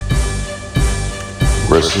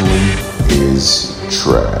Wrestling is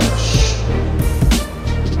trash.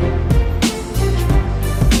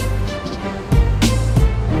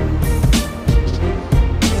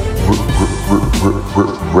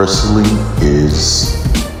 Wrestling is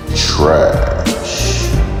trash.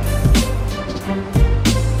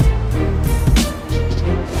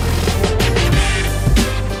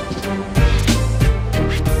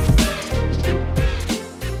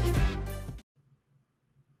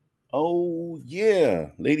 Oh, yeah,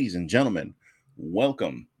 ladies and gentlemen,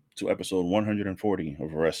 welcome to episode 140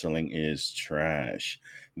 of Wrestling is Trash,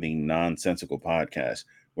 the nonsensical podcast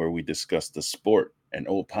where we discuss the sport and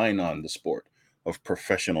opine on the sport of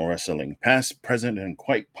professional wrestling, past, present, and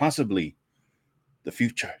quite possibly the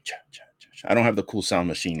future. I don't have the cool sound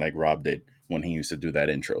machine like Rob did when he used to do that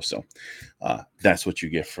intro, so that's what you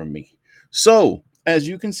get from me. So, as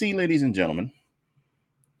you can see, ladies and gentlemen,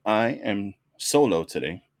 I am solo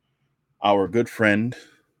today. Our good friend,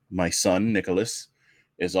 my son, Nicholas,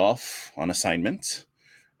 is off on assignment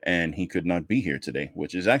and he could not be here today,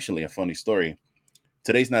 which is actually a funny story.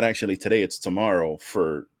 Today's not actually today, it's tomorrow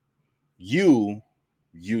for you,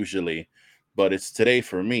 usually, but it's today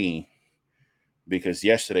for me because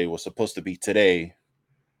yesterday was supposed to be today,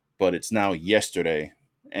 but it's now yesterday.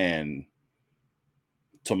 And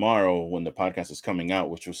tomorrow, when the podcast is coming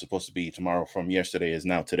out, which was supposed to be tomorrow from yesterday, is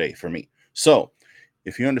now today for me. So,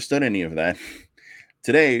 if you understood any of that,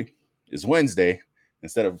 today is Wednesday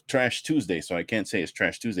instead of Trash Tuesday. So I can't say it's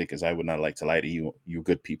Trash Tuesday because I would not like to lie to you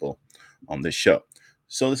good people on this show.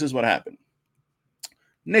 So this is what happened.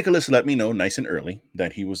 Nicholas let me know nice and early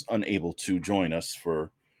that he was unable to join us for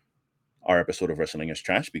our episode of Wrestling is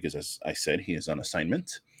Trash because, as I said, he is on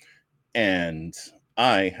assignment. And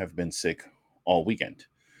I have been sick all weekend.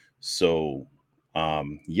 So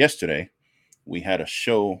yesterday, we had a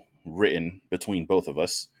show written between both of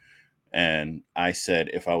us. And I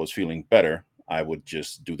said if I was feeling better, I would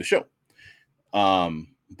just do the show.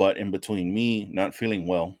 But in between me not feeling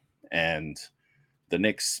well and the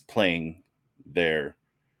Knicks playing their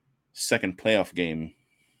second playoff game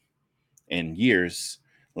in years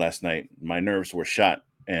last night, my nerves were shot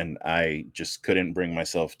and I just couldn't bring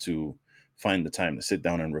myself to find the time to sit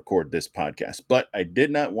down and record this podcast. But I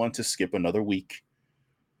did not want to skip another week.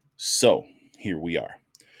 So here we are.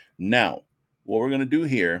 Now, what we're going to do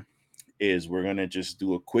here is we're going to just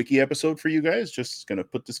do a quickie episode for you guys. Just going to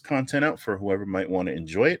put this content out for whoever might want to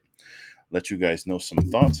enjoy it. Let you guys know some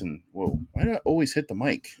thoughts. And whoa, why do I always hit the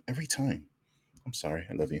mic every time? I'm sorry.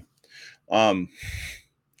 I love you. I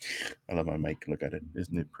love my mic. Look at it.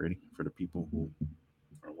 Isn't it pretty for the people who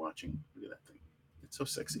are watching? Look at that thing. It's so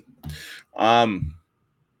sexy. And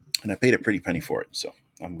I paid a pretty penny for it. So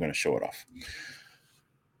I'm going to show it off.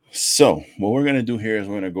 So what we're going to do here is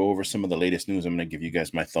we're going to go over some of the latest news. I'm going to give you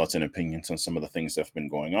guys my thoughts and opinions on some of the things that have been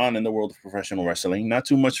going on in the world of professional wrestling. Not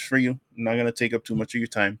too much for you. I'm not going to take up too much of your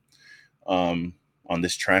time on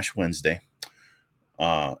this Trash Wednesday.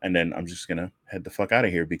 And then I'm just going to head the fuck out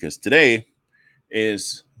of here because today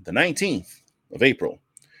is the 19th of April,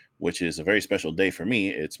 which is a very special day for me.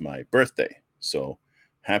 It's my birthday. So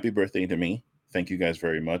happy birthday to me. Thank you guys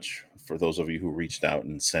very much for those of you who reached out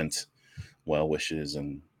and sent well wishes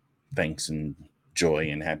and thanks and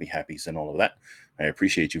joy and happies and all of that. I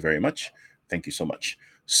appreciate you very much. Thank you so much.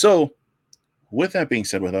 So with that being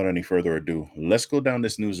said, without any further ado, let's go down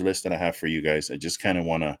this news list that I have for you guys. I just kind of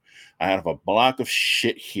want to, I have a block of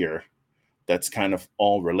shit here that's kind of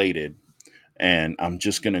all related. And I'm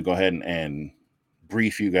just going to go ahead and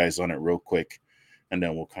brief you guys on it real quick. And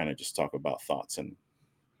then we'll kind of just talk about thoughts and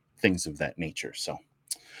things of that nature. So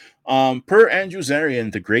per Andrew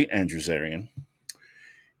Zarian, the great Andrew Zarian,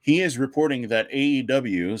 he is reporting that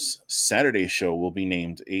AEW's Saturday show will be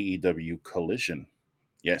named AEW Collision.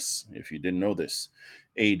 Yes, if you didn't know this,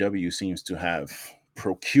 AEW seems to have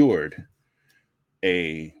procured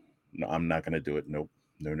a... No, I'm not going to do it. Nope.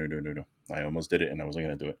 No. I almost did it and I wasn't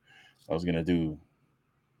going to do it. I was going to do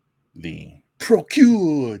the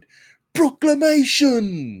procured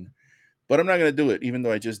proclamation. But I'm not going to do it, even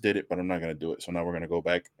though I just did it, but I'm not going to do it. So now we're going to go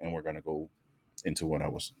back and we're going to go into what I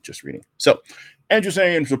was just reading. So Andrew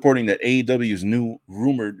Zarian is reporting that AEW's new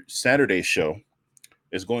rumored Saturday show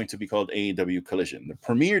is going to be called AEW Collision.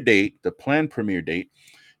 The planned premiere date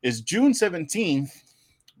is June 17th.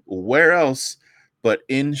 Where else but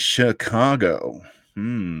in Chicago?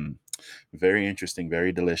 Very interesting,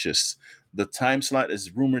 very delicious. The time slot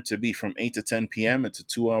is rumored to be from 8 to 10 p.m. It's a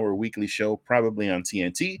 2-hour weekly show, probably on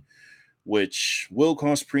TNT, which will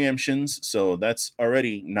cause preemptions. So that's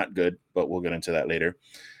already not good, but we'll get into that later.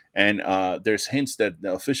 And there's hints that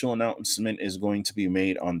the official announcement is going to be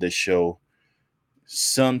made on this show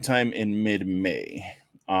sometime in mid-May.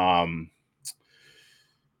 Um,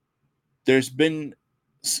 there's been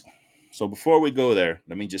so before we go there,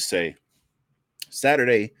 let me just say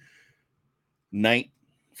Saturday night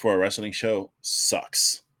for a wrestling show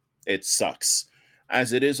sucks. It sucks.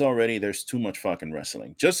 As it is already, there's too much fucking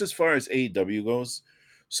wrestling. Just as far as AEW goes.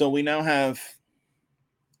 So we now have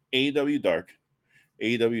AEW Dark,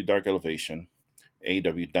 AEW Dark Elevation,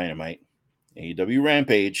 AEW Dynamite, AEW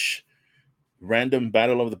Rampage, random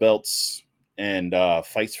Battle of the Belts, and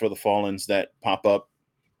fights for the Fallens that pop up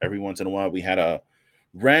every once in a while. We had a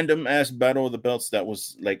random ass Battle of the Belts that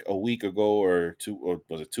was like a week ago or two, or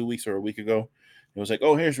was it 2 weeks or a week ago? It was like,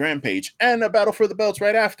 oh, here's Rampage and a Battle for the Belts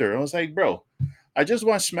right after. I was like, bro, I just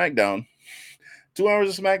watched SmackDown. 2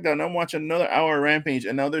 hours of SmackDown. I'm watching another hour of Rampage,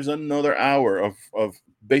 and now there's another hour of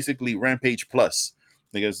basically Rampage Plus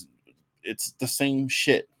because it's the same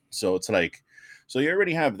shit. So it's like, so you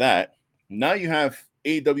already have that. Now you have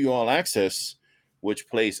AEW All Access, which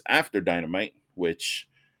plays after Dynamite, which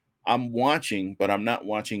I'm watching, but I'm not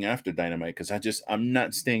watching after Dynamite because I'm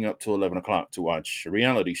not staying up till 11 o'clock to watch a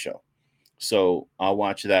reality show. So I'll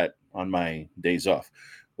watch that on my days off,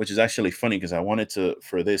 which is actually funny because I wanted to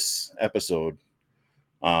for this episode.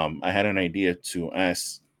 I had an idea to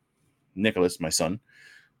ask Nicholas, my son,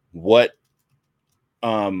 what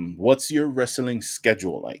what's your wrestling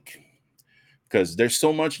schedule like? Because there's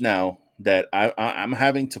so much now that I'm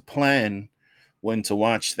having to plan when to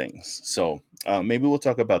watch things. So maybe we'll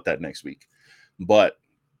talk about that next week. But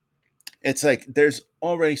it's like there's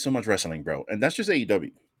already so much wrestling, bro, and that's just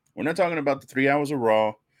AEW. We're not talking about the 3 hours of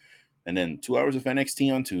Raw, and then 2 hours of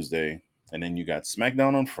NXT on Tuesday, and then you got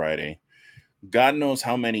SmackDown on Friday. God knows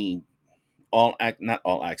how many not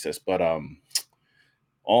all access, but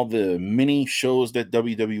all the mini shows that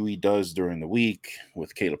WWE does during the week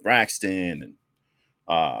with Caleb Braxton and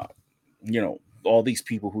uh all these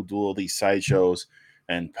people who do all these sideshows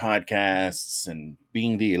and podcasts and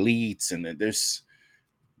being the elites, and there's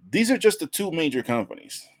these are just the two major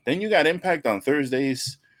companies. Then you got Impact on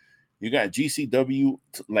Thursdays. You got GCW.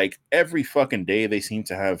 Like every fucking day, they seem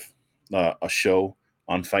to have a show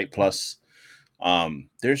on Fight Plus.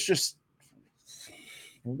 There's just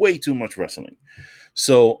way too much wrestling.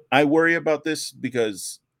 So I worry about this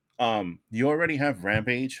because you already have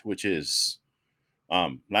Rampage, which is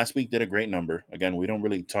last week did a great number. Again, we don't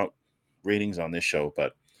really talk ratings on this show,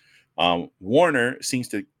 but Warner seems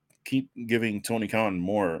to keep giving Tony Khan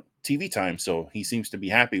more TV time, so he seems to be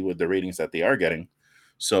happy with the ratings that they are getting.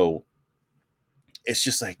 So it's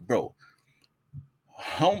just like, bro,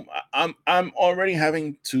 how I'm already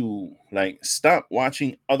having to like stop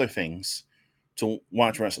watching other things to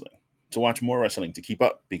watch wrestling, to watch more wrestling to keep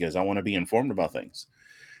up because I want to be informed about things.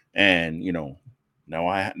 And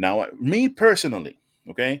me personally,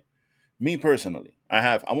 okay, me personally,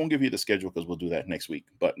 I won't give you the schedule because we'll do that next week.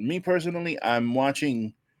 But me personally, I'm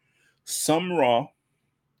watching some Raw,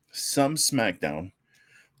 some SmackDown.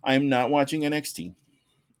 I'm not watching NXT.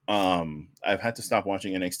 I've had to stop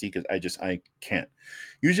watching NXT because I can't.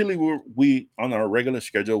 Usually we on our regular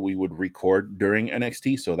schedule we would record during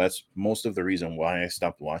NXT, so that's most of the reason why I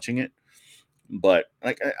stopped watching it. But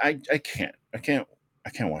like I can't. I can't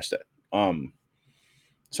watch that.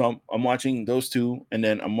 So I'm watching those two, and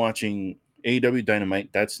then I'm watching AEW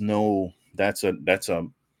Dynamite. That's a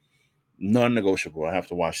non-negotiable. I have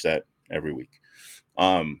to watch that every week.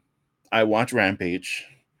 Um, I watch Rampage.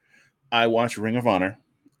 I watch Ring of Honor,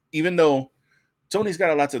 even though Tony's got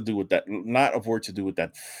a lot to do with that, lot of work to do with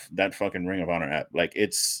that fucking Ring of Honor app. Like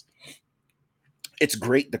it's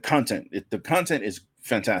great. The content is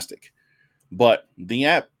fantastic, but the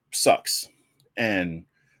app sucks, and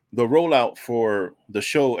the rollout for the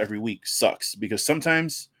show every week sucks because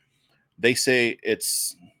sometimes they say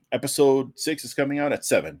it's episode 6 is coming out at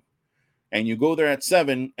 7, and you go there at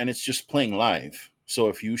 7 and it's just playing live. So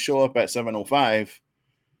if you show up at 7:05,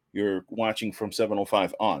 you're watching from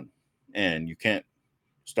 7:05 on, and you can't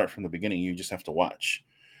start from the beginning. You just have to watch.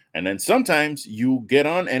 And then sometimes you get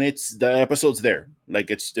on and it's the episode's there.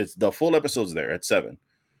 Like it's the full episode's there at 7.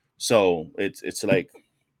 So it's like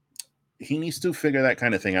he needs to figure that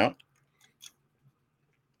kind of thing out.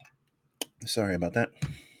 Sorry about that.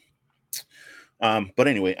 But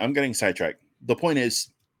anyway, I'm getting sidetracked. The point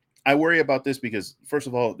is, I worry about this because first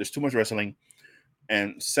of all, there's too much wrestling,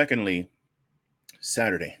 and secondly,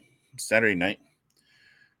 Saturday night,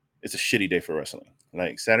 it's a shitty day for wrestling.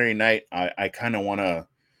 Like Saturday night, I kind of want to,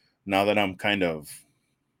 now that I'm kind of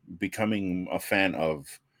becoming a fan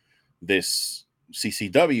of this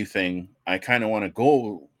CCW thing, I kind of want to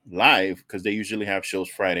go live because they usually have shows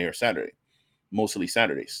Friday or Saturday, mostly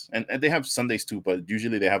Saturdays, and they have Sundays too, but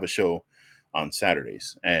usually they have a show on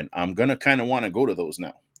Saturdays, and I'm gonna kind of want to go to those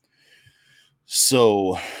now.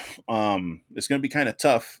 So it's gonna be kind of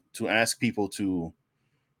tough to ask people to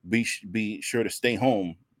be sure to stay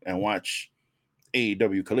home and watch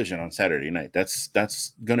AEW Collision on Saturday night.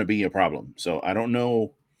 That's gonna be a problem. So I don't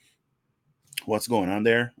know what's going on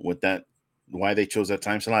there with that, why they chose that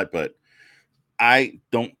time slot, but I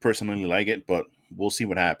don't personally like it, but we'll see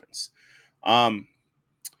what happens. Um,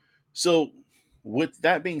 so with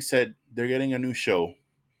that being said, they're getting a new show.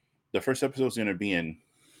 The first episode is going to be in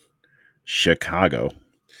Chicago.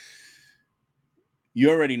 You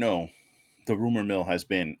already know the rumor mill has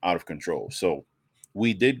been out of control. So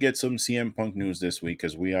we did get some CM Punk news this week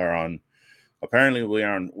because we are on. Apparently,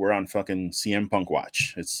 we're on fucking CM Punk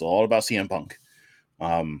watch. It's all about CM Punk.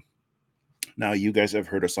 Um, Now you guys have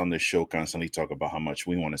heard us on this show constantly talk about how much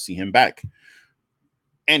we want to see him back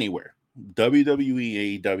anywhere.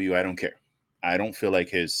 WWE, AEW, I don't care. I don't feel like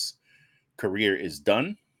his career is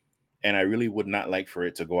done, and I really would not like for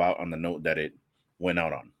it to go out on the note that it went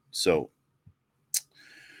out on. So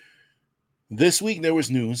this week there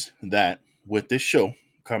was news that with this show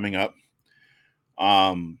coming up,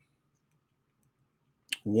 um,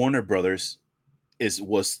 Warner Brothers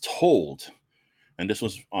was told, and this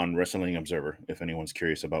was on Wrestling Observer. If anyone's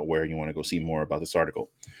curious about where you want to go see more about this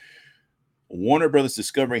article, Warner Brothers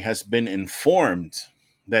Discovery has been informed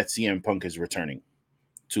that CM Punk is returning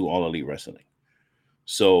to All Elite Wrestling.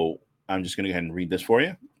 So I'm just going to go ahead and read this for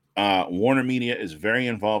you. Warner Media is very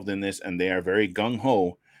involved in this, and they are very gung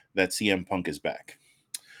ho that CM Punk is back.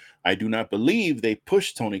 I do not believe they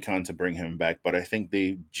pushed Tony Khan to bring him back, but I think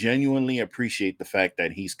they genuinely appreciate the fact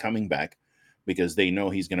that he's coming back because they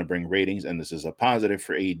know he's going to bring ratings, and this is a positive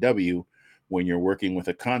for AEW when you're working with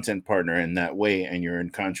a content partner in that way and you're in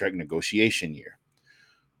contract negotiation year.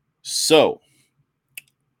 So,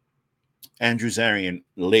 Andrew Zarian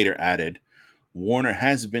later added, Warner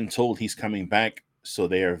has been told he's coming back, so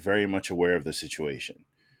they are very much aware of the situation.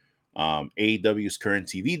 AEW's current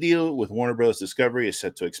TV deal with Warner Brothers Discovery is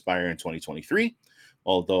set to expire in 2023,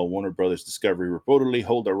 although Warner Brothers Discovery reportedly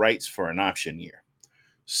hold the rights for an option year.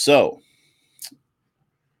 So,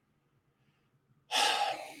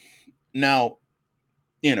 now,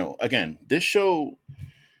 again, this show,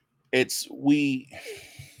 it's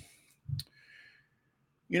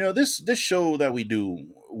this show that we do,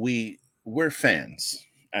 we're fans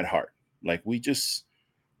at heart. Like, we just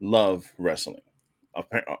love wrestling.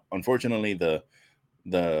 Unfortunately, the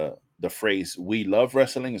phrase "we love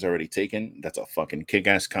wrestling" is already taken. That's a fucking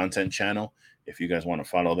kick-ass content channel. If you guys want to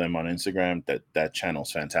follow them on Instagram, that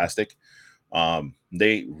channel's fantastic.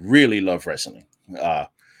 They really love wrestling,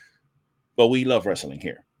 but we love wrestling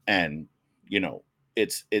here, and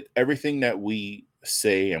it's everything that we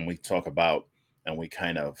say and we talk about and we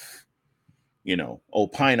kind of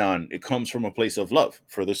opine on. It comes from a place of love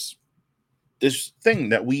for this thing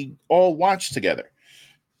that we all watch together.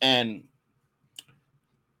 And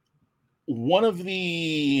one of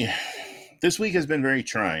the this week has been very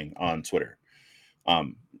trying on Twitter.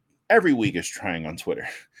 Um, every week is trying on Twitter,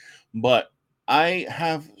 but I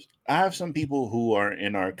have some people who are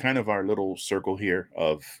in our kind of our little circle here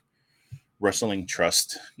of wrestling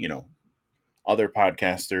trust. Other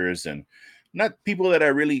podcasters and not people that I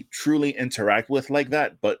really truly interact with like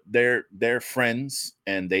that, but they're friends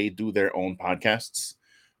and they do their own podcasts.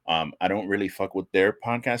 I don't really fuck with their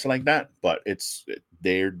podcast like that, but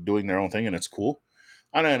they're doing their own thing and it's cool.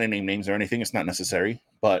 I don't have any name names or anything. It's not necessary,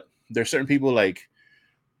 but there's certain people like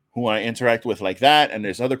who I interact with like that, and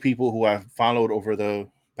there's other people who I've followed over the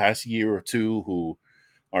past year or two who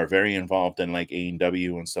are very involved in like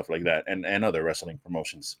AEW and stuff like that, and other wrestling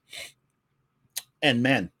promotions. And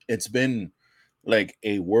man, it's been like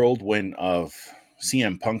a whirlwind of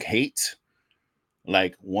CM Punk hate.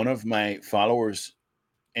 Like, one of my followers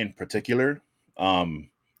in particular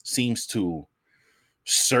seems to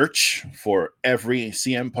search for every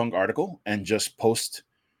CM Punk article and just post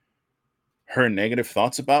her negative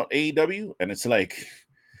thoughts about AEW. And it's like,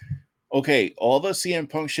 okay, all the CM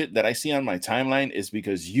Punk shit that I see on my timeline is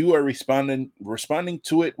because you are responding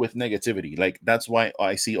to it with negativity. Like, that's why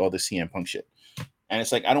I see all the CM Punk shit. And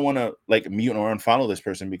it's like, I don't want to like mute or unfollow this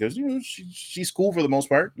person because she's cool for the most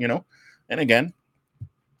part. And again,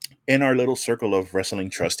 in our little circle of wrestling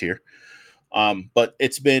trust here, but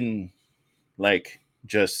it's been like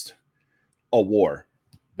just a war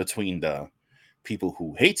between the people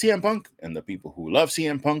who hate CM Punk and the people who love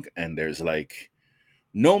CM Punk, and there's like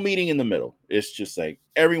no meeting in the middle. It's just like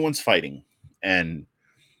everyone's fighting, and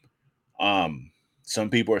some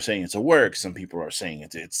people are saying it's a work, some people are saying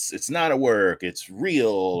it's not a work, it's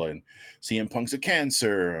real, and CM Punk's a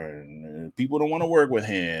cancer, and people don't want to work with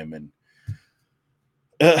him, and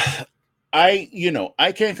Uh,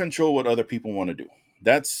 I can't control what other people want to do.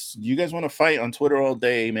 That's you guys want to fight on Twitter all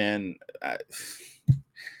day, man.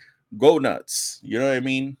 Go nuts. You know what I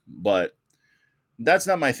mean? But that's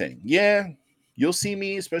not my thing. Yeah, you'll see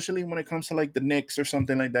me, especially when it comes to like the Knicks or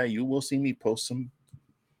something like that. You will see me post some,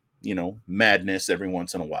 madness every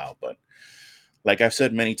once in a while. But like I've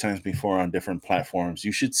said many times before on different platforms,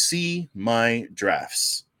 you should see my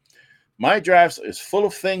drafts. My drafts is full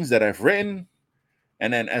of things that I've written,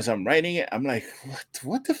 and then as I'm writing it, I'm like,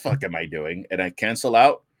 what the fuck am I doing? And I cancel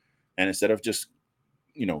out, and instead of just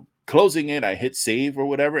closing it, I hit save or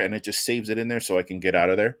whatever, and it just saves it in there so I can get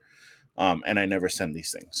out of there. And I never send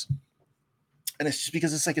these things, and it's just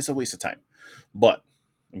because it's like it's a waste of time. But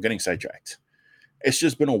I'm getting sidetracked. It's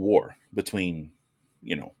just been a war between,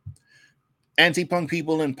 you know, anti-punk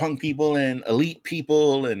people and punk people and elite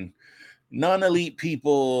people and non-elite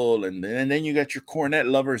people, and then you got your cornet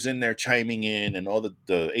lovers in there chiming in, and all the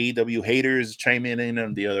AEW haters chiming in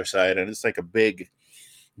on the other side, and it's like a big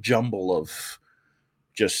jumble of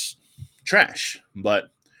just trash.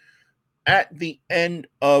 But at the end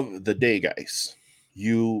of the day, guys,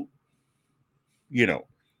 you you know,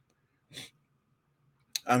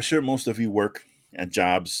 I'm sure most of you work at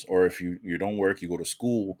jobs, or if you don't work, you go to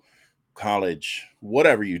school, college,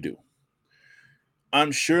 whatever you do.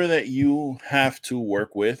 I'm sure that you have to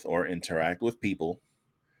work with or interact with people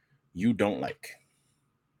you don't like.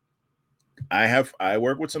 I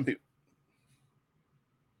work with some people.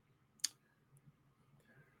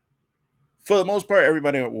 For the most part,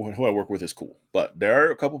 everybody who I work with is cool, but there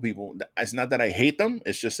are a couple people. It's not that I hate them.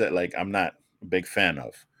 It's just that like I'm not a big fan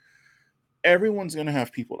of. Everyone's gonna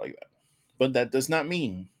have people like that, but that does not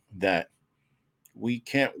mean that we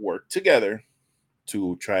can't work together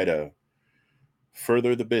to try to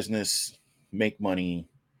further the business, make money,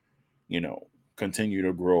 you know, continue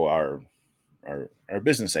to grow our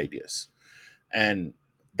business ideas. And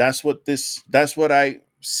that's what I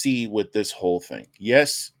see with this whole thing.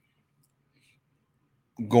 Yes,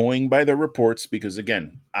 going by the reports, because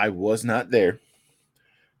again, I was not there.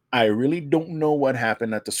 I really don't know what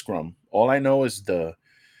happened at the scrum. All I know is the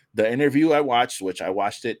interview I watched, which I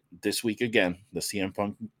watched it this week again, the CM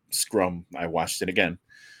Punk scrum. I watched it again.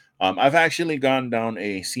 I've actually gone down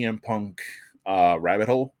a CM Punk rabbit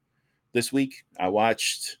hole this week. I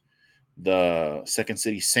watched the Second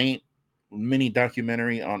City Saint mini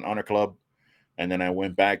documentary on Honor Club, and then I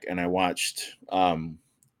went back and I watched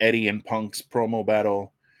Eddie and Punk's promo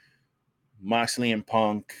battle, Moxley and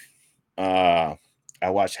Punk. Uh,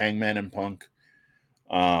 I watched Hangman and Punk.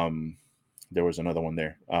 Um, there was another one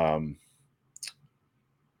there.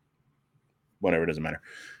 Whatever, it doesn't matter.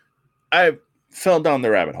 I fell down the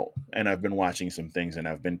rabbit hole and I've been watching some things and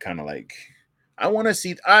I've been kind of like,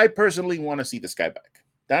 I personally want to see this guy back.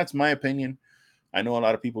 That's my opinion. I know a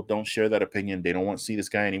lot of people don't share that opinion. They don't want to see this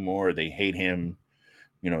guy anymore. They hate him.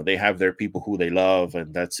 They have their people who they love,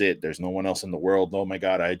 and that's it. There's no one else in the world. Oh my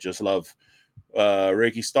God, I just love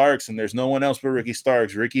Ricky Starks, and there's no one else but Ricky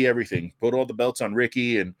Starks. Ricky everything. Put all the belts on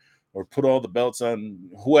Ricky, or put all the belts on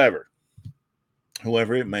whoever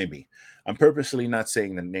it may be. I'm purposely not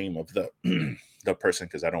saying the name of the the person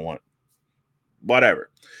because I don't want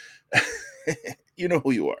whatever. You know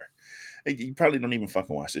who you are. You probably don't even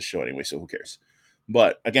fucking watch this show anyway, so who cares?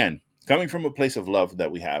 But again, coming from a place of love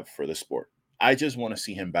that we have for the sport, I just want to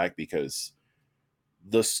see him back because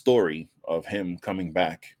the story of him coming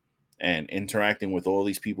back and interacting with all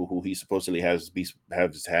these people who he supposedly has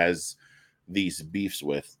these beefs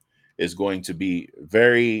with is going to be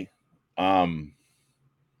very um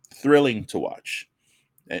thrilling to watch.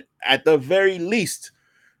 And at the very least,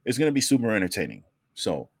 it's going to be super entertaining.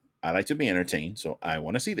 So I like to be entertained, so I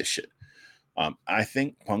want to see this shit. I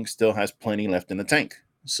think Punk still has plenty left in the tank,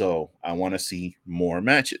 so I want to see more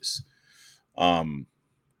matches. Um,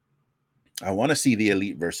 I want to see the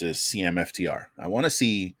Elite versus CMFTR. I want to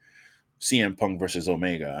see CM Punk versus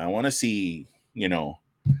Omega. I want to see,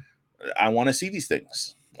 I want to see these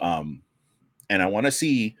things. And I want to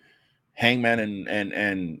see Hangman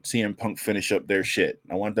and CM Punk finish up their shit.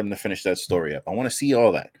 I want them to finish that story up. I want to see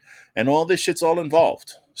all that. And all this shit's all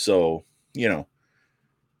involved. So,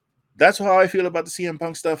 that's how I feel about the CM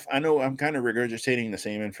Punk stuff. I know I'm kind of regurgitating the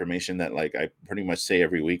same information that like I pretty much say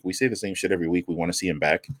every week. We say the same shit every week. We want to see him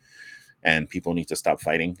back, and people need to stop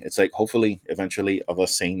fighting. It's like hopefully, eventually, of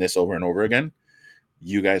us saying this over and over again,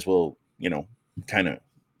 you guys will, kind of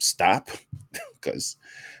stop because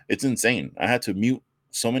it's insane. I had to mute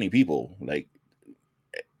so many people, like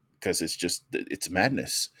because it's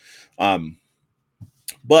madness. Um,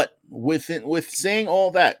 but with saying all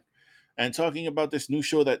that and talking about this new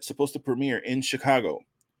show that's supposed to premiere in Chicago,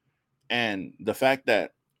 And the fact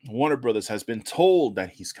that Warner Brothers has been told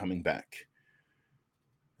that he's coming back.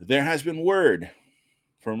 There has been word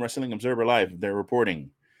from Wrestling Observer Live, they're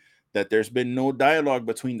reporting that there's been no dialogue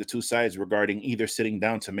between the two sides regarding either sitting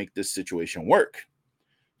down to make this situation work.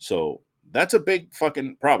 So that's a big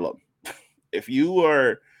fucking problem. If you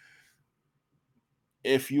are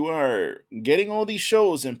getting all these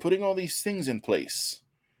shows and putting all these things in place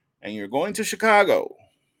and you're going to Chicago,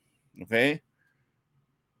 okay?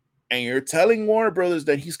 And you're telling Warner Brothers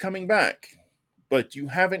that he's coming back, but you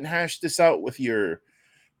haven't hashed this out with your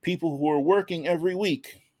people who are working every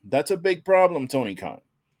week. That's a big problem, Tony Khan.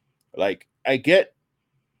 Like, I get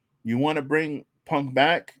you want to bring Punk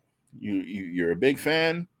back. You're a big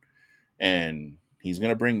fan, and he's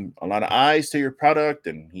gonna bring a lot of eyes to your product,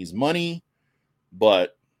 and he's money,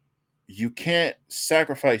 but you can't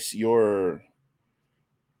sacrifice your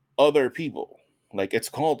other people. Like, it's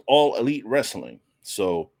called All Elite Wrestling,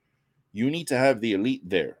 so you need to have the elite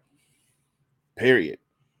there. Period.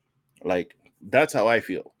 Like, that's how I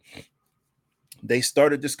feel. They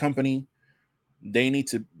started this company. They need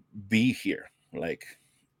to be here. Like,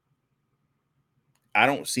 I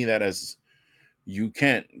don't see that as you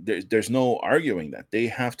can't. There's no arguing that they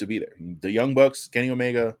have to be there. The Young Bucks, Kenny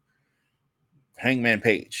Omega, Hangman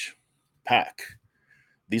Page, Pac.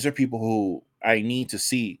 These are people who I need to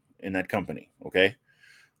see in that company. Okay.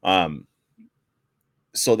 Um.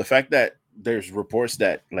 So the fact that there's reports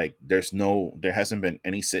that like there hasn't been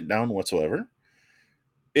any sit down whatsoever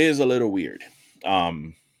is a little weird.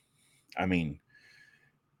 Um. I mean,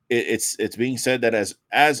 it's being said that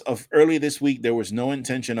as of early this week, there was no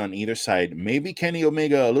intention on either side. Maybe Kenny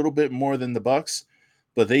Omega a little bit more than the Bucks,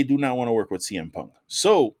 but they do not want to work with CM Punk.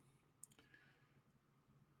 So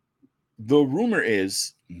the rumor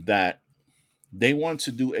is that they want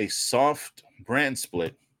to do a soft brand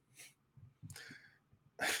split.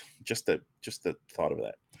 Just the thought of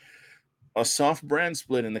that. A soft brand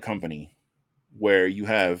split in the company where you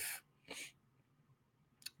have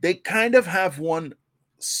they kind of have one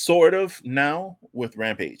sort of now with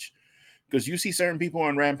Rampage. Because you see certain people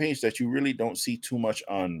on Rampage that you really don't see too much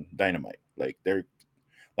on Dynamite. Like they're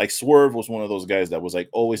like Swerve was one of those guys that was like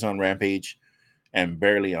always on Rampage and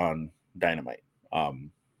barely on Dynamite.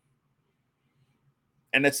 Um,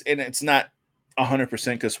 and it's not 100%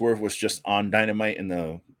 because Swerve was just on Dynamite in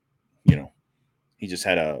the he just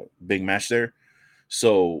had a big match there.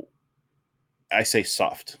 So I say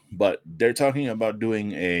soft, but they're talking about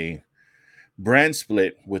doing a brand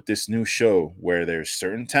split with this new show where there's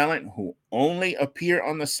certain talent who only appear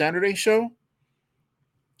on the Saturday show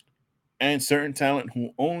and certain talent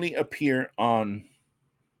who only appear on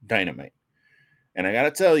Dynamite. And I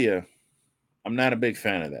gotta tell you, I'm not a big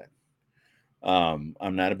fan of that.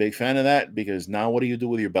 I'm not a big fan of that because now what do you do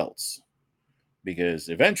with your belts? Because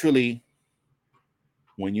eventually,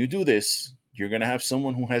 when you do this, you're gonna have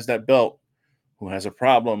someone who has that belt who has a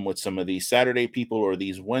problem with some of these Saturday people or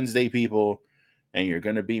these Wednesday people, and you're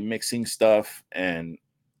gonna be mixing stuff. And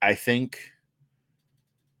I think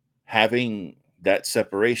having that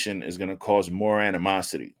separation is gonna cause more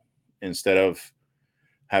animosity instead of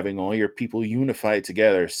having all your people unified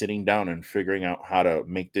together, sitting down and figuring out how to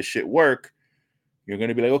make this shit work. You're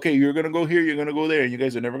gonna be like, okay, you're gonna go here, you're gonna go there, you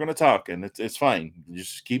guys are never gonna talk, and it's fine.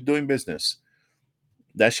 Just keep doing business.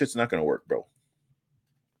 That shit's not gonna work, bro.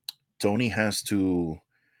 Tony has to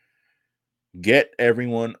get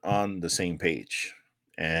everyone on the same page.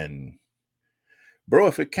 And bro,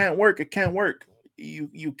 if it can't work, it can't work.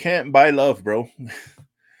 You can't buy love, bro.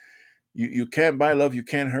 You can't buy love, you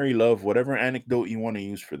can't hurry love, whatever anecdote you want to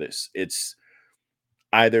use for this. It's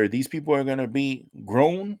either these people are gonna be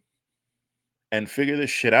grown and figure this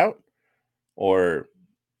shit out, or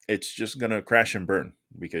it's just gonna crash and burn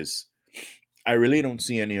because I really don't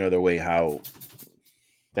see any other way how.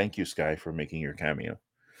 Thank you, Sky, for making your cameo.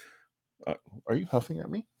 Uh, are you huffing at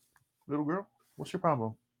me, little girl? What's your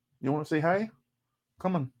problem? You want to say hi?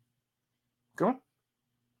 Come on, come on,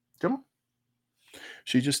 come on.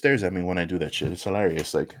 She just stares at me when I do that shit. It's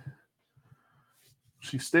hilarious. Like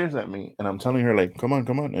she stares at me, and I'm telling her like, come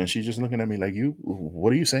on," and she's just looking at me like, "You,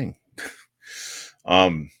 what are you saying?"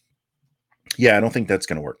 um, yeah, I don't think that's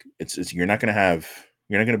gonna work. It's you're not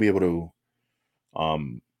gonna be able to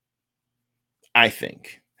um I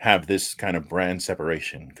think, have this kind of brand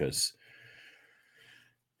separation because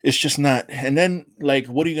it's just not. And then, like,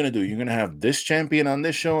 what are you gonna do? You're gonna have this champion on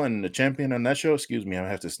this show and the champion on that show. Excuse me, I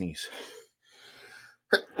have to sneeze.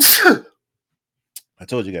 I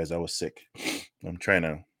told you guys I was sick. I'm trying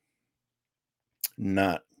to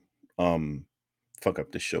not fuck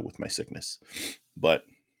up this show with my sickness, but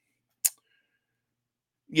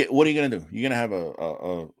Yeah, what are you gonna do? You're gonna have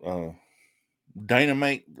a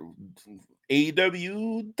Dynamite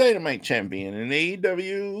AEW Dynamite champion and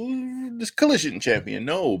AEW this Collision champion.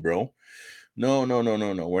 No, bro. No, no, no,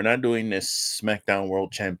 no, no. We're not doing this SmackDown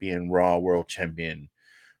World Champion, Raw World Champion.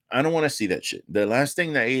 I don't want to see that shit. The last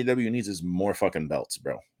thing that AEW needs is more fucking belts,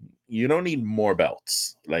 bro. You don't need more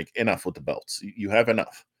belts. Like enough with the belts. You have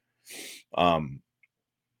enough. Um,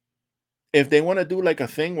 if they want to do like a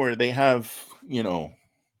thing where they have,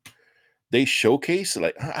 they showcase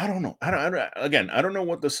like I don't know. Again, I don't know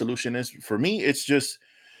what the solution is. For me, it's just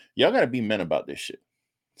y'all gotta be men about this shit.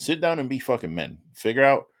 Sit down and be fucking men. Figure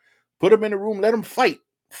out, put them in a room, let them fight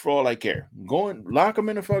for all I care. Go and lock them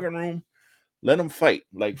in a fucking room, let them fight.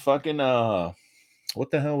 Like fucking what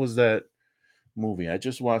the hell was that movie? I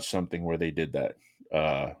just watched something where they did that.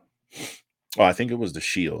 Uh oh, I think it was The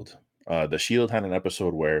Shield. The Shield had an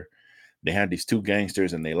episode where they had these two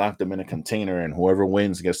gangsters and they locked them in a container, and whoever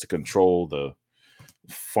wins gets to control the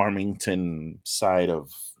Farmington side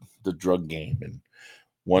of the drug game. And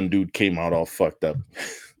one dude came out all fucked up.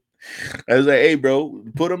 I was like, hey, bro,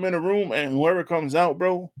 put him in a room, and whoever comes out,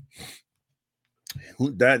 bro,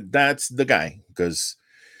 that's the guy. Because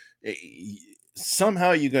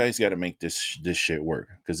somehow you guys got to make this shit work.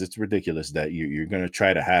 Because it's ridiculous that you're gonna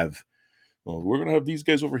try to have. Well, we're gonna have these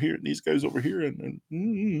guys over here, and these guys over here, and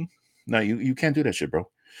no, you can't do that shit, bro.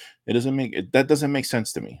 It doesn't make it, that doesn't make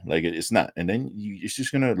sense to me. Like it's not, and then it's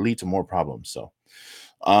just gonna lead to more problems. So,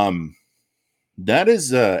 um, that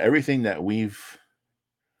is everything that we've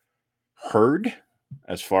heard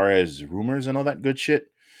as far as rumors and all that good shit.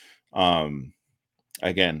 Um,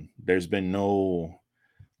 again, there's been no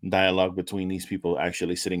dialogue between these people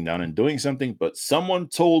actually sitting down and doing something, but someone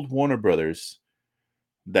told Warner Brothers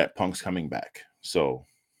that Punk's coming back. So,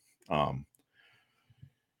 um,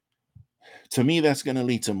 to me, that's going to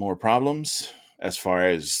lead to more problems as far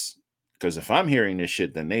as because if I'm hearing this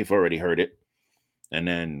shit, then they've already heard it. And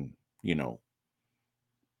then, you know,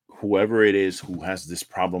 whoever it is who has this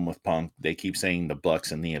problem with Punk, they keep saying the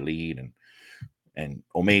Bucks and the Elite and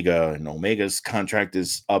Omega, and Omega's contract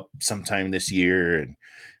is up sometime this year and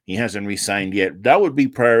he hasn't re-signed yet. That would be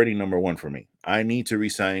priority number one for me. I need to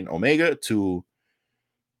re-sign Omega to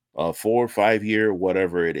a 4 or 5 year,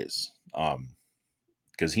 whatever it is.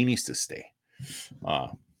 Because he needs to stay.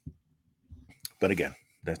 But again,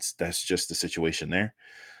 that's just the situation there.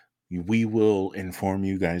 We will inform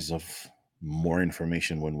you guys of more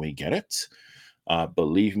information when we get it.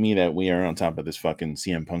 Believe me that we are on top of this fucking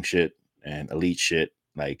CM Punk shit and Elite shit.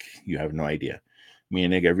 Like you have no idea. Me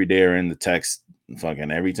and Nick every day are in the text.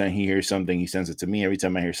 Fucking every time he hears something, he sends it to me. Every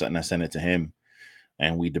time I hear something, I send it to him,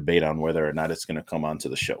 and we debate on whether or not it's gonna come onto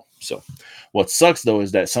the show. So, what sucks though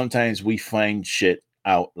is that sometimes we find shit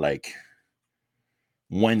out like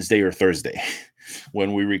Wednesday or Thursday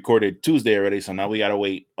when we recorded Tuesday already. So now we gotta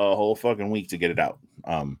wait a whole fucking week to get it out.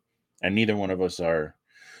 And neither one of us are.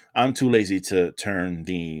 I'm too lazy to turn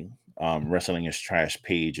the Wrestling is Trash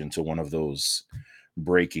page into one of those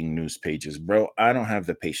breaking news pages, bro. I don't have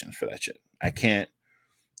the patience for that shit. I can't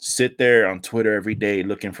sit there on Twitter every day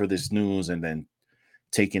looking for this news and then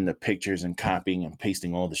taking the pictures and copying and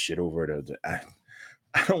pasting all the shit over to. I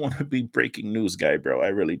don't want to be breaking news guy, bro. I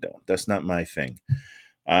really don't. That's not my thing.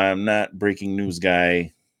 I'm not breaking news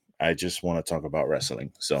guy. I just want to talk about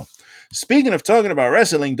wrestling. So, speaking of talking about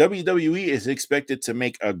wrestling, WWE is expected to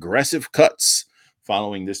make aggressive cuts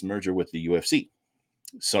following this merger with the UFC.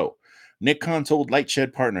 So, Nick Khan told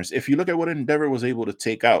Lightshed Partners, if you look at what Endeavor was able to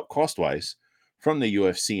take out cost-wise from the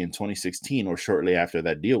UFC in 2016 or shortly after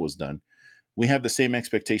that deal was done, we have the same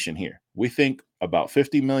expectation here. We think about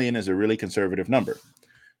 50 million is a really conservative number.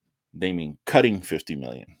 They mean cutting 50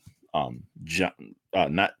 million.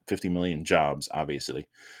 Not 50 million jobs, obviously,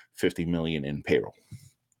 50 million in payroll.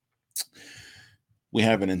 We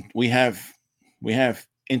have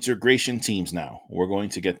integration teams now. We're going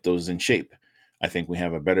to get those in shape. I think we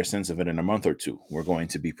have a better sense of it in a month or two. We're going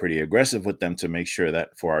to be pretty aggressive with them to make sure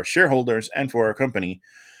that for our shareholders and for our company,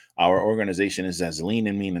 our organization is as lean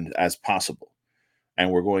and mean as possible. And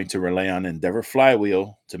we're going to rely on Endeavor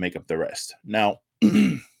Flywheel to make up the rest. Now,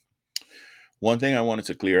 one thing I wanted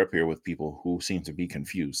to clear up here with people who seem to be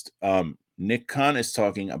confused. Nick Khan is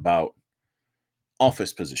talking about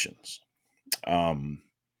office positions.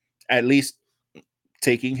 At least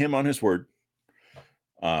taking him on his word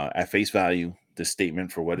at face value, the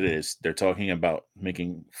statement for what it is. They're talking about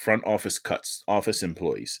making front office cuts, office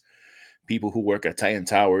employees, people who work at Titan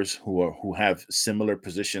Towers who have similar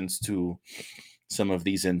positions to some of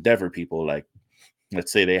these Endeavor people. Like,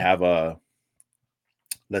 let's say they have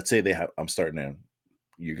I'm starting to,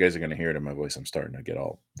 you guys are going to hear it in my voice. I'm starting to get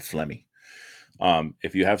all phlegmy.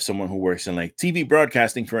 If you have someone who works in like TV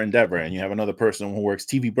broadcasting for Endeavor, and you have another person who works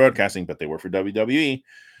TV broadcasting, but they work for WWE,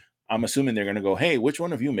 I'm assuming they're going to go, hey, which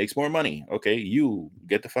one of you makes more money? Okay, you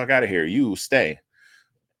get the fuck out of here. You stay.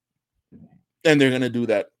 And they're going to do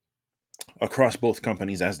that across both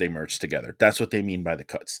companies as they merge together. That's what they mean by the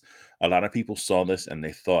cuts. A lot of people saw this and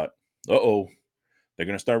they thought, oh, they're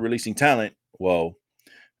going to start releasing talent. Well,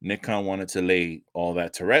 Nick Khan wanted to lay all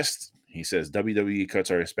that to rest. He says WWE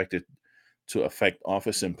cuts are expected to affect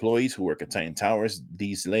office employees who work at Titan Towers.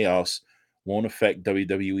 These layoffs won't affect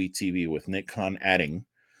WWE TV, with Nick Khan adding,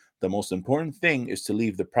 the most important thing is to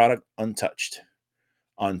leave the product untouched.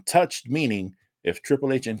 Untouched meaning if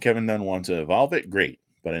Triple H and Kevin Dunn want to evolve it, great.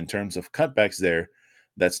 But in terms of cutbacks there,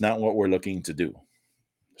 that's not what we're looking to do.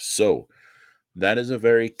 So that is a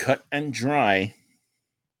very cut and dry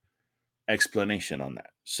explanation on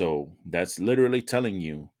that. So that's literally telling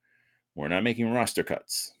you we're not making roster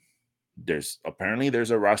cuts. There's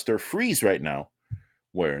a roster freeze right now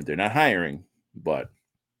where they're not hiring, but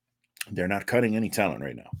they're not cutting any talent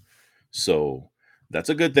right now. So that's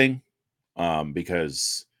a good thing,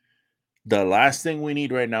 because the last thing we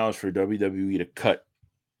need right now is for WWE to cut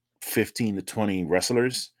 15 to 20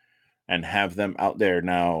 wrestlers and have them out there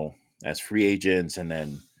now as free agents. And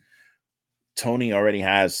then Tony already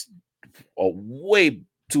has a way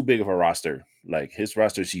too big of a roster. Like his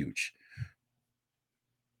roster's huge.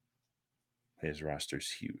 His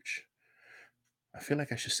roster's huge. I feel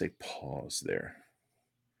like I should say pause there.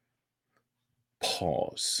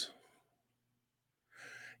 Pause.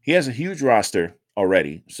 He has a huge roster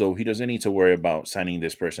already, so he doesn't need to worry about signing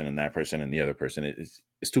this person and that person and the other person.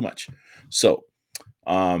 It's too much. So,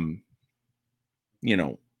 um,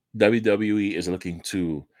 WWE is looking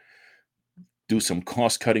to do some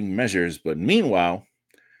cost-cutting measures, but meanwhile,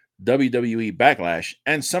 WWE Backlash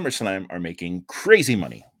and SummerSlam are making crazy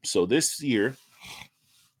money. So this year,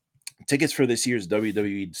 tickets for this year's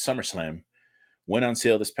WWE SummerSlam went on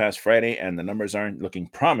sale this past Friday, and the numbers aren't looking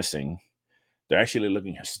promising. They're actually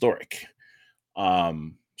looking historic.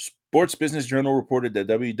 Sports Business Journal reported that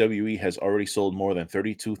WWE has already sold more than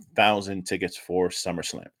 32,000 tickets for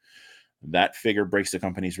SummerSlam. That figure breaks the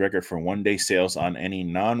company's record for one-day sales on any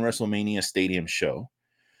non-WrestleMania stadium show.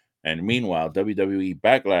 And meanwhile, WWE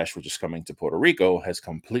Backlash, which is coming to Puerto Rico, has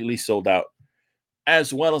completely sold out,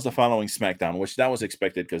 as well as the following SmackDown, which that was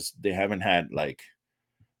expected because they haven't had like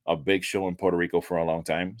a big show in Puerto Rico for a long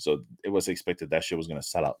time. So it was expected that shit was going to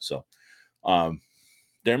sell out. So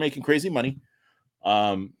they're making crazy money.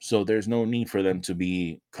 So there's no need for them to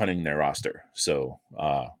be cutting their roster. So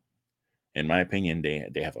in my opinion,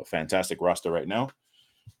 they have a fantastic roster right now.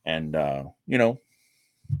 And I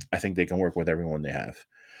think they can work with everyone they have.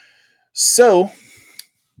 So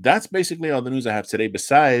that's basically all the news I have today.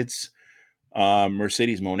 Besides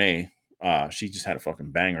Mercedes Monet, she just had a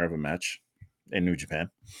fucking banger of a match in New Japan.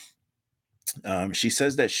 She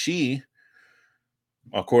says that she,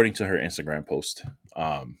 according to her Instagram post,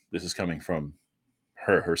 this is coming from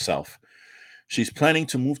her herself, she's planning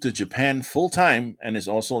to move to Japan full time and is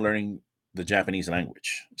also learning the Japanese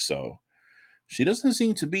language. So she doesn't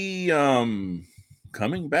seem to be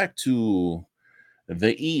coming back to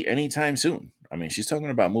the E anytime soon. I mean, she's talking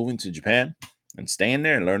about moving to Japan and staying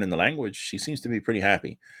there and learning the language. She seems to be pretty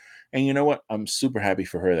happy. And you know what? I'm super happy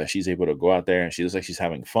for her that she's able to go out there and she looks like she's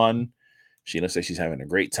having fun. She looks like she's having a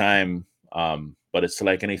great time. But it's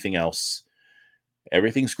like anything else.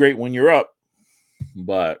 Everything's great when you're up,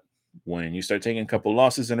 but when you start taking a couple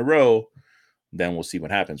losses in a row, then we'll see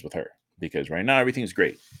what happens with her. Because right now everything's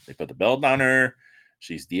great. They put the belt on her.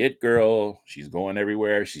 She's the it girl. She's going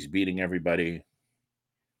everywhere. She's beating everybody.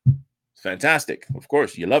 It's fantastic. Of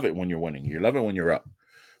course, you love it when you're winning. You love it when you're up.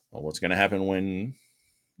 Well, what's going to happen when,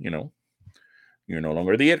 you're no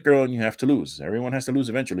longer the it girl and you have to lose? Everyone has to lose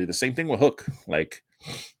eventually. The same thing with Hook. Like,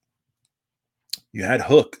 you had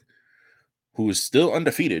Hook, who is still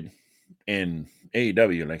undefeated in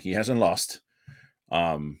AEW. Like, he hasn't lost.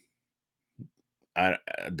 The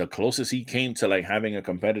closest he came to like having a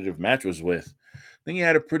competitive match was with, I think he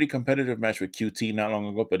had a pretty competitive match with QT not long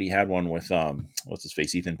ago, but he had one with what's his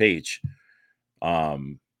face, Ethan Page. But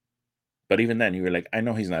even then, you were like, I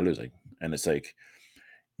know he's not losing. And it's like,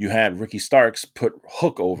 you had Ricky Starks put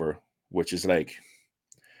Hook over, which is like,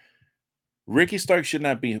 Ricky Starks should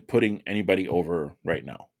not be putting anybody over right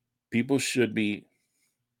now. People should be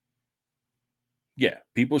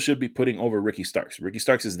putting over Ricky Starks. Ricky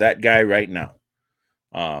Starks is that guy right now.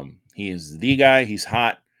 He is the guy. He's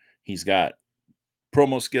hot. He's got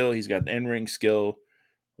promo skill. He's got in-ring skill.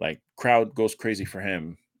 Like, crowd goes crazy for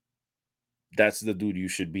him. That's the dude you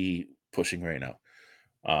should be pushing right now.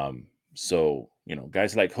 So,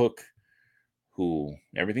 guys like Hook, who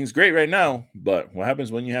everything's great right now, but what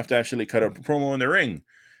happens when you have to actually cut a promo in the ring?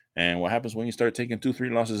 And what happens when you start taking 2, 3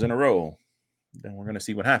 losses in a row? Then we're going to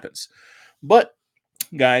see what happens. But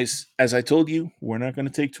guys, as I told you, we're not going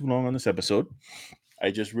to take too long on this episode. I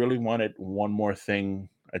just really wanted one more thing.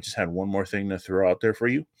 I just had one more thing to throw out there for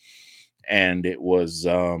you. And it was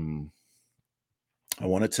I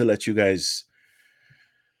wanted to let you guys,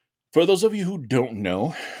 for those of you who don't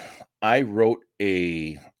know, I wrote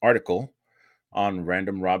a article on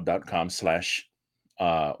randomrob.com slash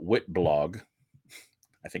wit blog.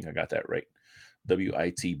 I think I got that right.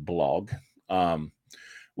 WIT blog.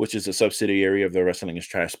 Which is a subsidiary of the Wrestling is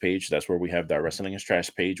Trash page. That's where we have that Wrestling is Trash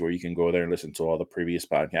page where you can go there and listen to all the previous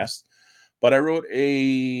podcasts. But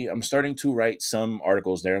I'm starting to write some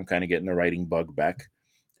articles there. I'm kind of getting the writing bug back.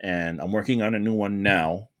 And I'm working on a new one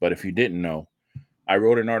now. But if you didn't know, I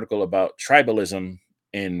wrote an article about tribalism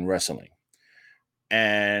in wrestling.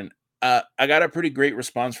 And I got a pretty great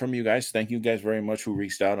response from you guys. Thank you guys very much who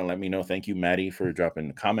reached out and let me know. Thank you, Maddie, for dropping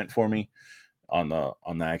a comment for me on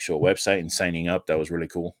the actual website and signing up. That was really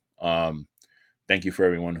cool. Thank you for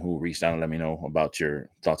everyone who reached out and let me know about your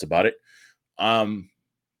thoughts about it.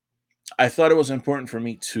 I thought it was important for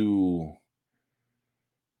me to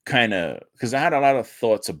kind of, because I had a lot of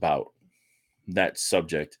thoughts about that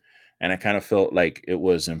subject, and I kind of felt like it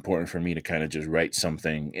was important for me to kind of just write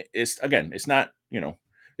something. It's not,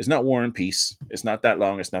 it's not War and Peace. It's not that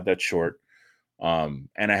long. It's not that short. And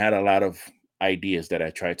I had a lot of ideas that I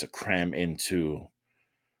tried to cram into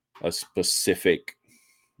a specific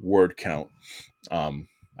word count.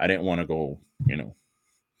 I didn't want to go,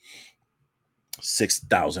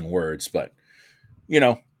 6,000 words, but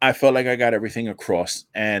I felt like I got everything across.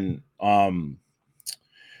 And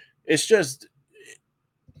it's just,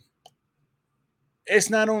 it's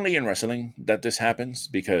not only in wrestling that this happens,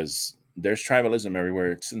 because there's tribalism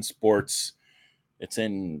everywhere. It's in sports, it's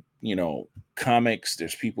in, comics.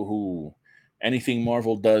 There's people who anything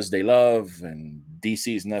Marvel does, they love, and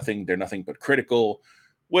DC is nothing. They're nothing but critical,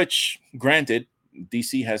 which, granted,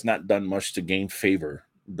 DC has not done much to gain favor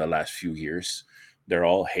the last few years. They're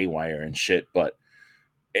all haywire and shit.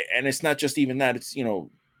 And it's not just even that. It's, you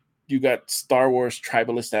got Star Wars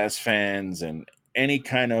tribalist ass fans, and any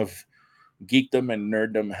kind of geekdom and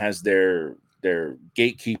nerddom has their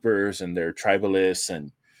gatekeepers and their tribalists.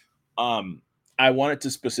 And um I wanted to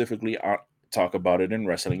specifically talk about it in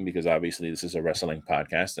wrestling, because obviously this is a wrestling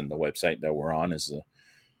podcast and the website that we're on is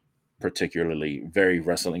particularly very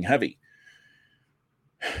wrestling heavy.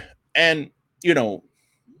 And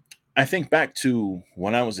I think back to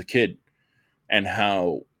when I was a kid and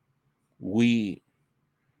how we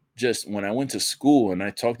just, when I went to school and I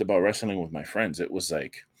talked about wrestling with my friends, it was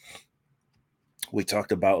like we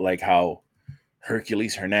talked about like how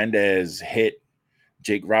Hercules Hernandez hit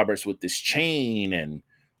Jake Roberts with this chain, and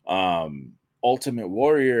Ultimate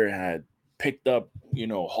Warrior had picked up,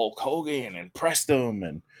 Hulk Hogan and pressed him,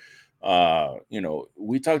 and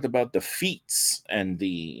we talked about the feats and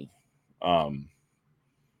the um,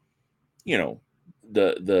 you know,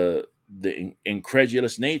 the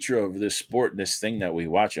incredulous nature of this sport, this thing that we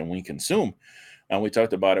watch and we consume, and we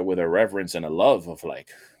talked about it with a reverence and a love of like,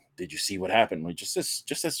 did you see what happened? We just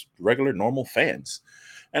as regular normal fans.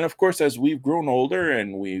 And of course, as we've grown older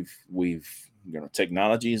and we've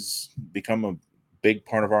technology's become a big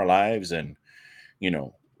part of our lives, and you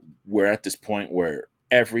know we're at this point where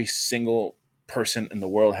every single person in the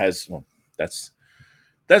world has, well, that's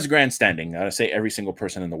grandstanding. I say every single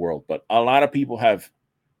person in the world, but a lot of people have.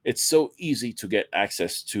 It's so easy to get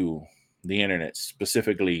access to the internet.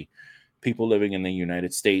 Specifically, people living in the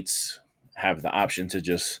United States have the option to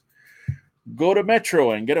just go to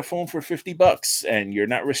Metro and get a phone for $50, and you're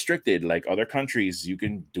not restricted like other countries. You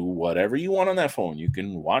can do whatever you want on that phone. You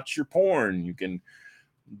can watch your porn, you can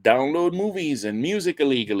download movies and music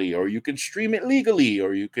illegally, or you can stream it legally,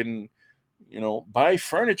 or you can, buy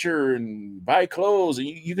furniture and buy clothes, and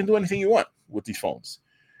you can do anything you want with these phones.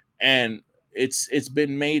 And it's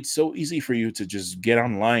been made so easy for you to just get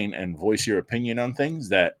online and voice your opinion on things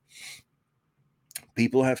that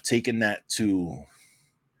people have taken that to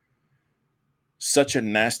such a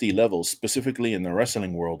nasty level, specifically in the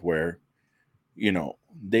wrestling world, where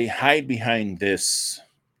they hide behind this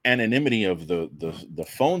anonymity of the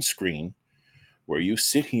phone screen, where you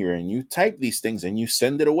sit here and you type these things and you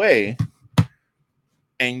send it away,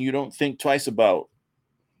 and you don't think twice about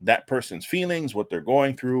that person's feelings, what they're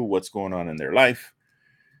going through, what's going on in their life.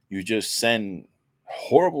 You just send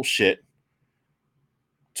horrible shit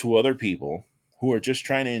to other people who are just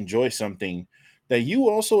trying to enjoy something that you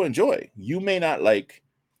also enjoy. You may not like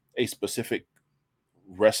a specific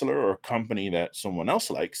wrestler or company that someone else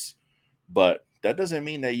likes, but that doesn't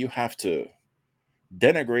mean that you have to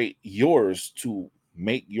denigrate yours to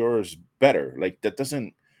make yours better. Like that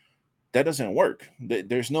doesn't work.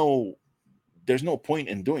 There's no point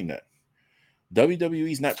in doing that.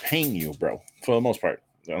 WWE's not paying you, bro, for the most part.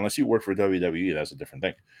 Unless you work for WWE, that's a different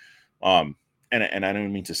thing. Um, and I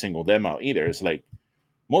don't mean to single them out either. It's like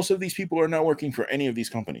most of these people are not working for any of these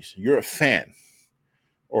companies. You're a fan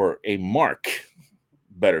or a mark,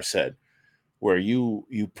 better said, where you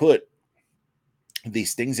put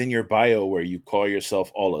these things in your bio where you call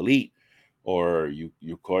yourself all elite or you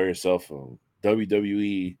call yourself a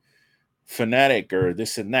WWE fanatic or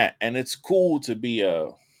this and that. And it's cool to be a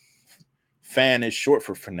fan is short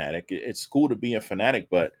for fanatic. It's cool to be a fanatic,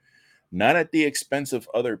 but not at the expense of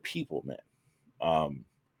other people, man. Um,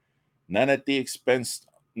 not at the expense,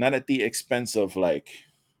 not at the expense of like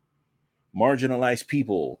marginalized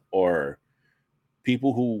people or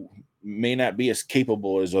people who may not be as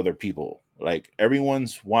capable as other people. Like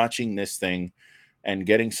everyone's watching this thing and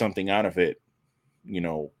getting something out of it, you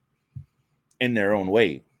know, in their own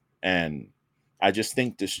way. And I just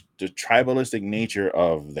think this the tribalistic nature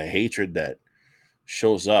of the hatred that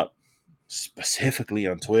shows up specifically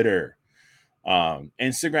on Twitter.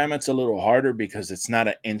 Instagram, it's a little harder because it's not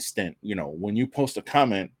an instant, when you post a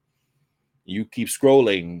comment, you keep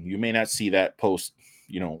scrolling, you may not see that post,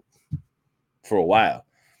 you know, for a while.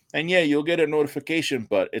 And yeah, you'll get a notification,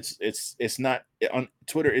 but it's not on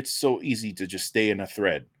Twitter. It's so easy to just stay in a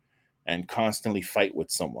thread and constantly fight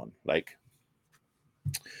with someone. Like,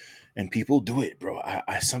 and people do it, bro.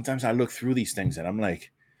 I sometimes I look through these things and I'm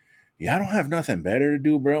like, yeah, I don't have nothing better to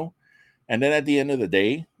do, bro. And then at the end of the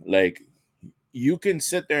day, like you can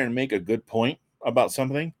sit there and make a good point about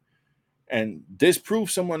something and disprove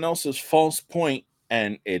someone else's false point,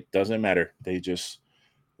 and it doesn't matter. They just,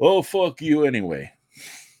 oh, fuck you anyway.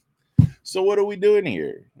 So what are we doing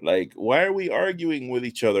here? Like, why are we arguing with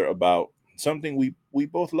each other about something we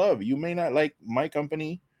both love? You may not like my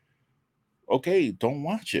company. Okay, don't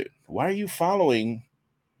watch it. Why are you following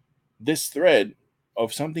this thread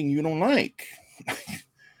of something you don't like?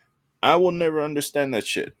 I will never understand that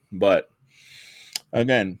shit. But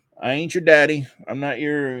again, I ain't your daddy. I'm not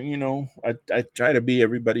your, I try to be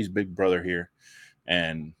everybody's big brother here.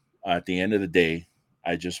 And at the end of the day,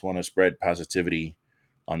 I just want to spread positivity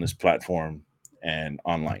on this platform and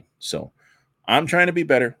online. So I'm trying to be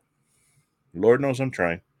better. Lord knows I'm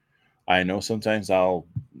trying. I know sometimes I'll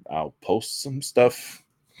post some stuff.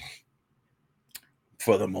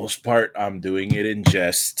 For the most part, I'm doing it in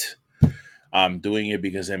jest. I'm doing it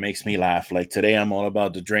because it makes me laugh. Like today, I'm all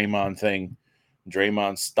about the Draymond thing.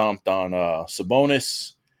 Draymond stomped on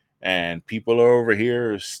Sabonis, and people are over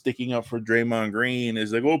here sticking up for Draymond Green.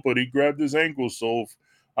 It's like, oh, but he grabbed his ankle, so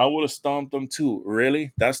I would have stomped him too.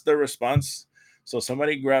 Really? That's the response? So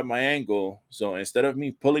somebody grabbed my ankle. So instead of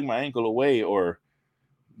me pulling my ankle away or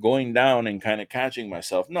going down and kind of catching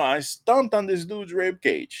myself, no, I stomped on this dude's rib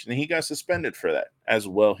cage, and he got suspended for that as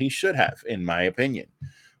well. He should have, in my opinion.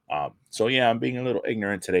 So yeah, I'm being a little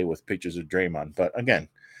ignorant today with pictures of Draymond, but again,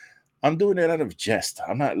 I'm doing it out of jest.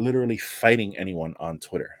 I'm not literally fighting anyone on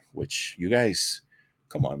Twitter, which you guys,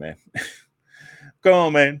 come on, man. Come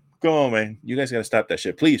on, man. Come on, man. You guys got to stop that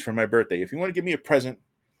shit. Please, for my birthday. If you want to give me a present,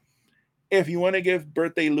 if you want to give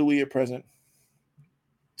birthday Louis a present,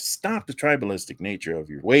 stop the tribalistic nature of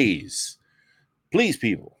your ways. Please,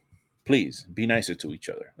 people, please be nicer to each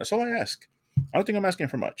other. That's all I ask. I don't think I'm asking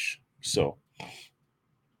for much. So,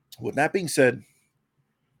 with that being said,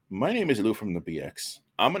 my name is Lou from the BX.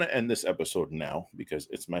 I'm going to end this episode now because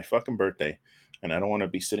it's my fucking birthday and I don't want to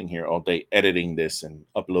be sitting here all day editing this and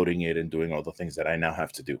uploading it and doing all the things that I now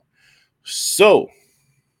have to do. So,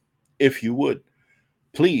 if you would,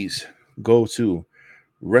 please go to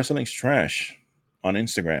Wrestling's Trash on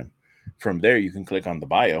Instagram. From there, you can click on the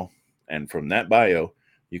bio. And from that bio,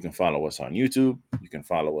 you can follow us on YouTube. You can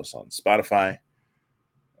follow us on Spotify,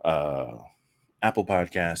 uh, Apple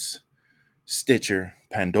Podcasts, Stitcher,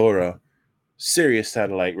 Pandora, Sirius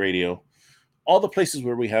Satellite Radio, all the places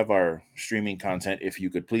where we have our streaming content. If you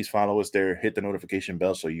could please follow us there, hit the notification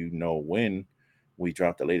bell so you know when we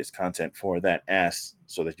drop the latest content for that ass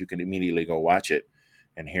so that you can immediately go watch it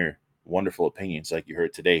and hear wonderful opinions like you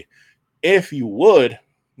heard today. If you would,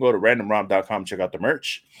 go to randomrob.com, check out the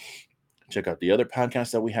merch, check out the other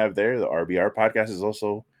podcasts that we have there. The RBR podcast is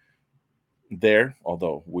also there,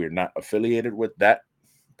 although we're not affiliated with that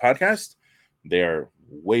podcast. They are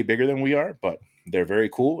way bigger than we are, but they're very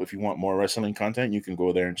cool. If you want more wrestling content, you can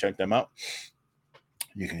go there and check them out.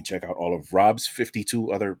 You can check out all of Rob's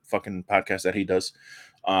 52 other fucking podcasts that he does.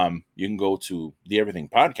 You can go to the Everything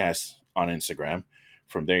Podcast on Instagram.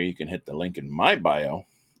 From there, you can hit the link in my bio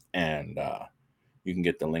And you can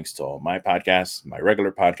get the links to all my podcasts, my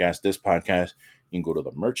regular podcast, this podcast. You can go to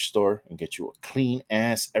the merch store and get you a clean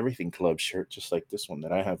ass Everything Club shirt, just like this one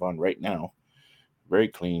that I have on right now. Very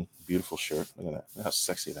clean, beautiful shirt. Look at that. Look how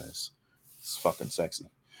sexy that is. It's fucking sexy.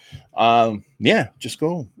 Yeah, just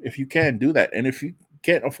go if you can do that. And if you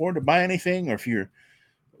can't afford to buy anything, or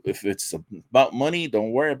if it's about money,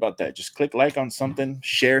 don't worry about that. Just click like on something,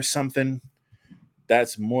 share something.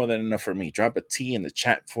 That's more than enough for me. Drop a T in the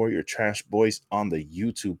chat for your trash boys on the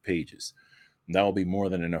YouTube pages. That will be more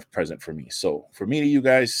than enough present for me. So for me to you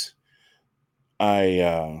guys,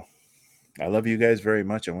 I love you guys very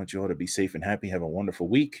much. I want you all to be safe and happy. Have a wonderful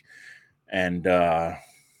week, and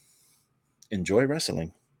enjoy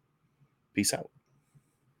wrestling. Peace out.